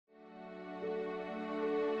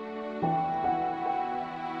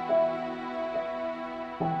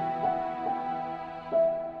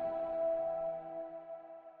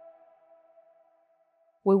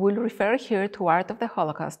We will refer here to art of the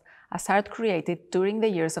Holocaust as art created during the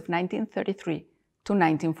years of 1933 to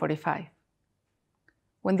 1945.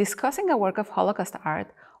 When discussing a work of Holocaust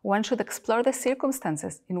art, one should explore the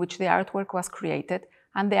circumstances in which the artwork was created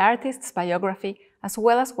and the artist's biography, as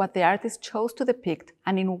well as what the artist chose to depict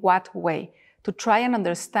and in what way, to try and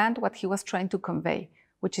understand what he was trying to convey,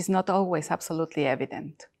 which is not always absolutely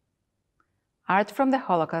evident. Art from the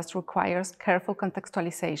Holocaust requires careful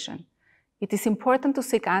contextualization. It is important to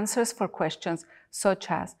seek answers for questions such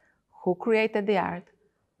as who created the art,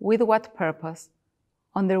 with what purpose,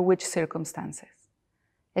 under which circumstances.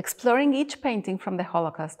 Exploring each painting from the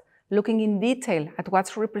Holocaust, looking in detail at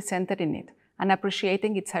what's represented in it, and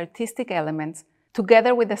appreciating its artistic elements,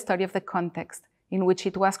 together with the study of the context in which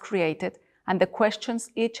it was created and the questions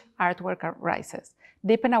each artwork raises,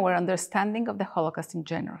 deepen our understanding of the Holocaust in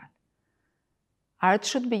general. Art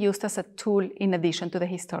should be used as a tool in addition to the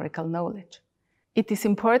historical knowledge. It is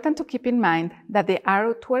important to keep in mind that the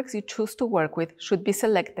artworks you choose to work with should be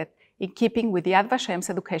selected in keeping with Yad Vashem's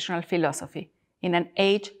educational philosophy, in an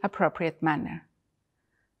age-appropriate manner.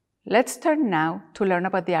 Let's turn now to learn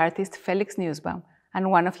about the artist Felix Nussbaum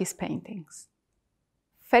and one of his paintings.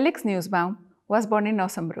 Felix Nussbaum was born in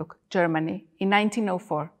Osnabrück, Germany, in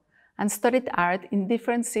 1904 and studied art in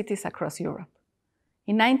different cities across Europe.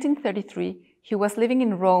 In 1933, he was living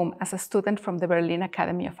in Rome as a student from the Berlin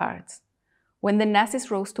Academy of Arts. When the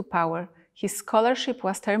Nazis rose to power, his scholarship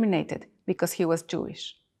was terminated because he was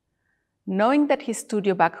Jewish. Knowing that his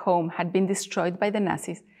studio back home had been destroyed by the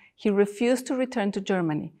Nazis, he refused to return to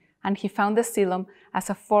Germany, and he found asylum as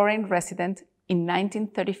a foreign resident in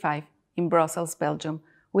 1935 in Brussels, Belgium,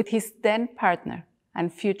 with his then partner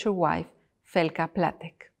and future wife, Felka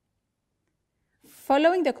Platek.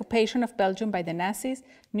 Following the occupation of Belgium by the Nazis,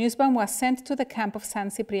 Nussbaum was sent to the camp of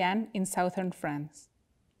Saint-Cyprien in southern France.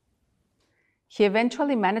 He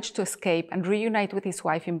eventually managed to escape and reunite with his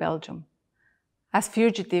wife in Belgium. As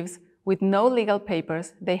fugitives, with no legal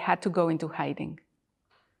papers, they had to go into hiding.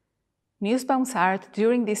 Nussbaum's art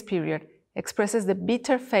during this period expresses the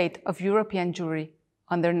bitter fate of European Jewry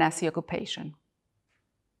under Nazi occupation.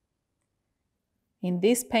 In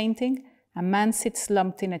this painting, a man sits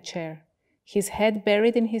slumped in a chair, his head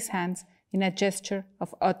buried in his hands in a gesture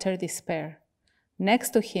of utter despair.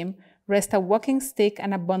 Next to him rest a walking stick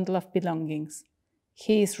and a bundle of belongings.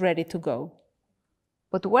 He is ready to go.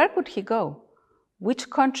 But where could he go? Which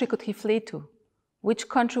country could he flee to? Which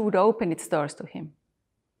country would open its doors to him?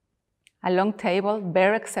 A long table,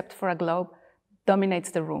 bare except for a globe,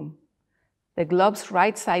 dominates the room. The globe's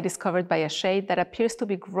right side is covered by a shade that appears to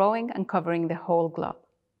be growing and covering the whole globe.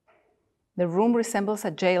 The room resembles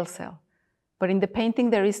a jail cell, but in the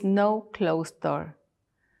painting there is no closed door.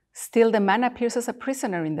 Still, the man appears as a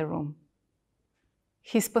prisoner in the room.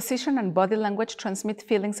 His position and body language transmit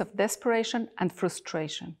feelings of desperation and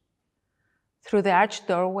frustration. Through the arched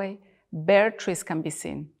doorway, bare trees can be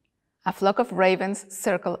seen. A flock of ravens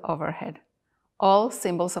circle overhead, all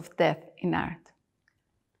symbols of death in art.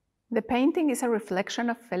 The painting is a reflection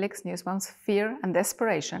of Felix Nussbaum's fear and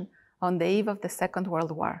desperation on the eve of the Second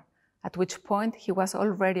World War, at which point he was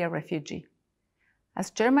already a refugee. As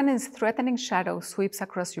Germany's threatening shadow sweeps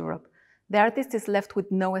across Europe, the artist is left with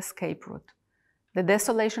no escape route. The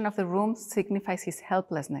desolation of the room signifies his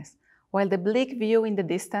helplessness, while the bleak view in the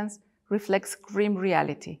distance reflects grim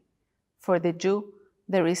reality. For the Jew,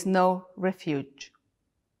 there is no refuge.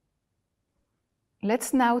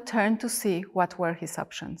 Let's now turn to see what were his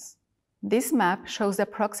options. This map shows the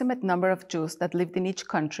approximate number of Jews that lived in each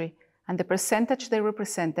country and the percentage they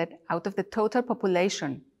represented out of the total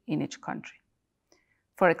population in each country.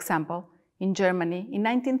 For example, in Germany, in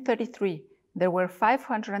 1933, there were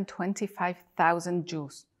 525,000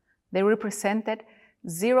 Jews. They represented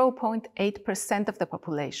 0.8% of the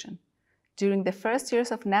population. During the first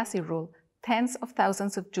years of Nazi rule, tens of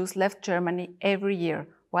thousands of Jews left Germany every year,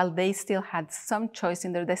 while they still had some choice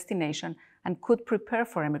in their destination and could prepare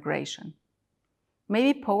for emigration.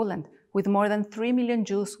 Maybe Poland, with more than 3 million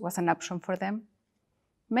Jews, was an option for them.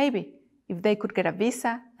 Maybe, if they could get a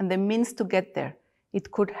visa and the means to get there,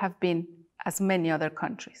 it could have been as many other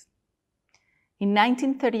countries. In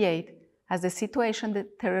 1938, as the situation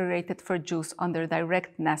deteriorated for Jews under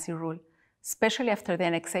direct Nazi rule, especially after the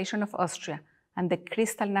annexation of Austria and the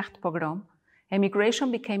Kristallnacht pogrom,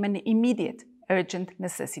 emigration became an immediate, urgent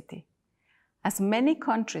necessity. As many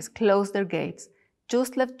countries closed their gates,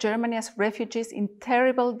 Jews left Germany as refugees in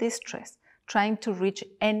terrible distress, trying to reach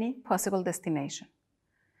any possible destination.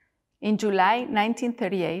 In July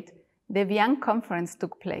 1938, the Vienna Conference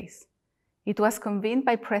took place. It was convened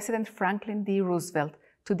by President Franklin D. Roosevelt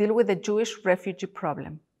to deal with the Jewish refugee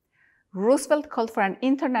problem. Roosevelt called for an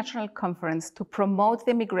international conference to promote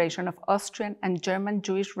the migration of Austrian and German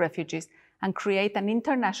Jewish refugees and create an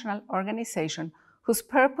international organization whose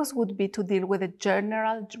purpose would be to deal with the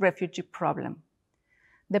general refugee problem.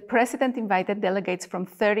 The president invited delegates from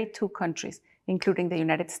 32 countries, including the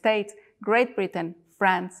United States, Great Britain,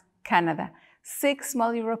 France, Canada, 6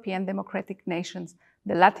 small European democratic nations,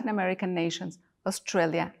 the Latin American nations,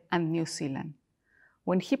 Australia, and New Zealand.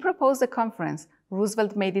 When he proposed the conference,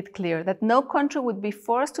 Roosevelt made it clear that no country would be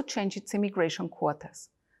forced to change its immigration quotas,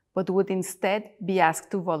 but would instead be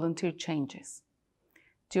asked to volunteer changes.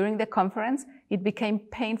 During the conference, it became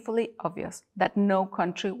painfully obvious that no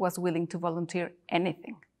country was willing to volunteer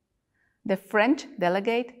anything. The French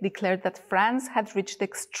delegate declared that France had reached the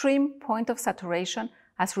extreme point of saturation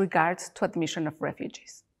as regards to admission of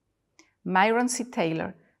refugees. Myron C.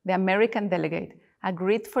 Taylor, the American delegate,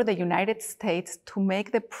 agreed for the United States to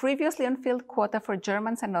make the previously unfilled quota for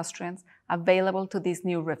Germans and Austrians available to these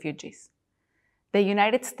new refugees. The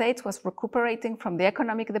United States was recuperating from the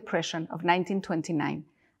economic depression of 1929,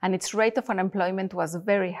 and its rate of unemployment was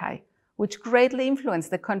very high, which greatly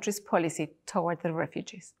influenced the country's policy toward the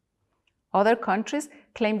refugees. Other countries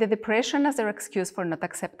claimed the depression as their excuse for not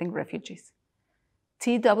accepting refugees.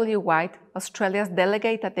 T.W. White, Australia's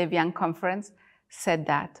delegate at the Evian conference, said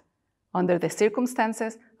that, under the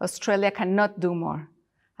circumstances, Australia cannot do more.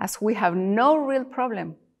 As we have no real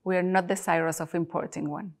problem, we are not desirous of importing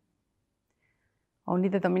one. Only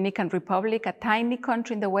the Dominican Republic, a tiny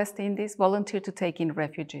country in the West Indies, volunteered to take in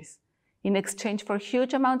refugees. In exchange for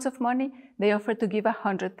huge amounts of money, they offered to give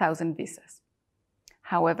 100,000 visas.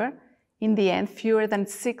 However, in the end, fewer than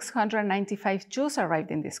 695 Jews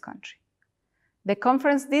arrived in this country. The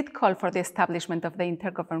conference did call for the establishment of the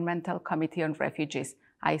Intergovernmental Committee on Refugees,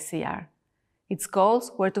 ICR. Its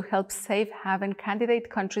goals were to help safe haven candidate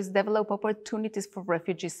countries develop opportunities for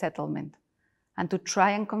refugee settlement, and to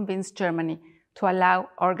try and convince Germany to allow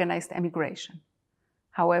organized emigration.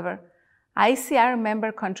 However, ICR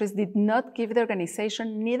member countries did not give the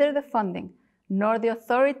organization neither the funding nor the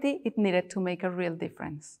authority it needed to make a real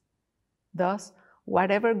difference. Thus,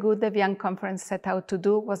 whatever good the Evian conference set out to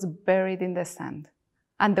do was buried in the sand,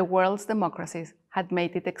 and the world's democracies had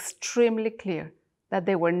made it extremely clear that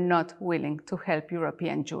they were not willing to help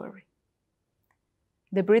European Jewry.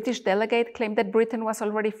 The British delegate claimed that Britain was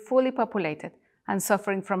already fully populated and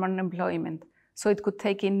suffering from unemployment, so it could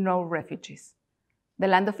take in no refugees. The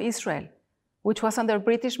land of Israel, which was under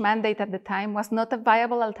British mandate at the time, was not a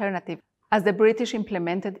viable alternative, as the British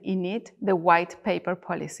implemented in it the white paper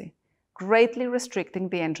policy, greatly restricting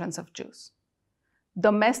the entrance of Jews.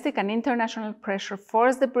 Domestic and international pressure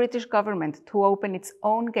forced the British government to open its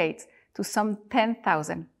own gates to some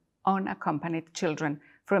 10,000 unaccompanied children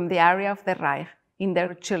from the area of the Reich in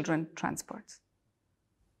their children transports.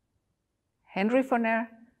 Henry von Eyre,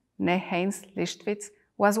 née Heinz Lichtwitz,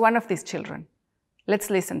 was one of these children. Let's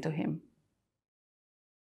listen to him.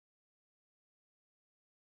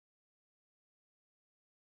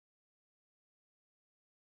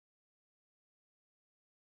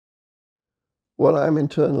 Well, I'm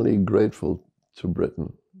eternally grateful to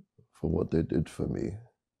Britain for what they did for me.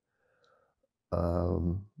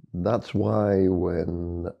 That's why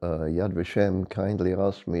when Yad Vashem kindly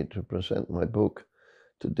asked me to present my book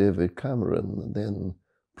to David Cameron, the then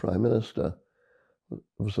Prime Minister, it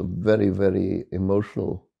was a very, very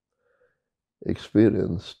emotional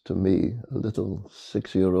experience to me, a little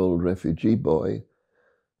 6-year-old refugee boy,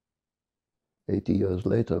 80 years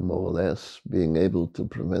later, more or less, being able to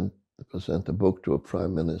present a book to a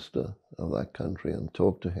Prime Minister of that country and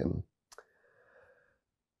talk to him.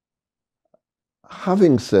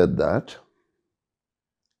 Having said that,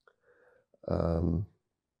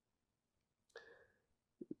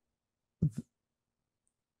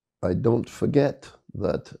 I don't forget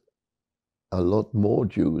that a lot more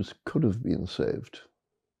Jews could have been saved,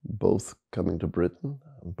 both coming to Britain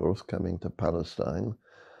and both coming to Palestine,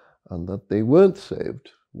 and that they weren't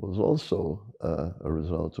saved was also a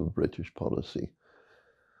result of British policy.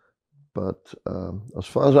 But as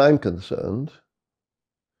far as I'm concerned,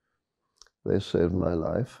 they saved my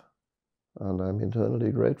life, and I'm eternally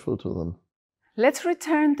grateful to them. Let's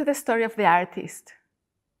return to the story of the artist.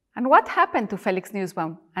 And what happened to Felix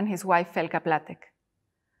Nussbaum and his wife Felka Platek?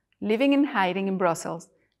 Living in hiding in Brussels,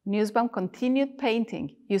 Nussbaum continued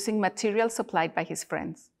painting using materials supplied by his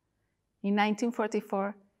friends. In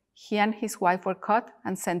 1944, he and his wife were caught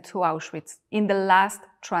and sent to Auschwitz in the last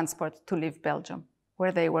transport to leave Belgium,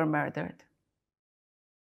 where they were murdered.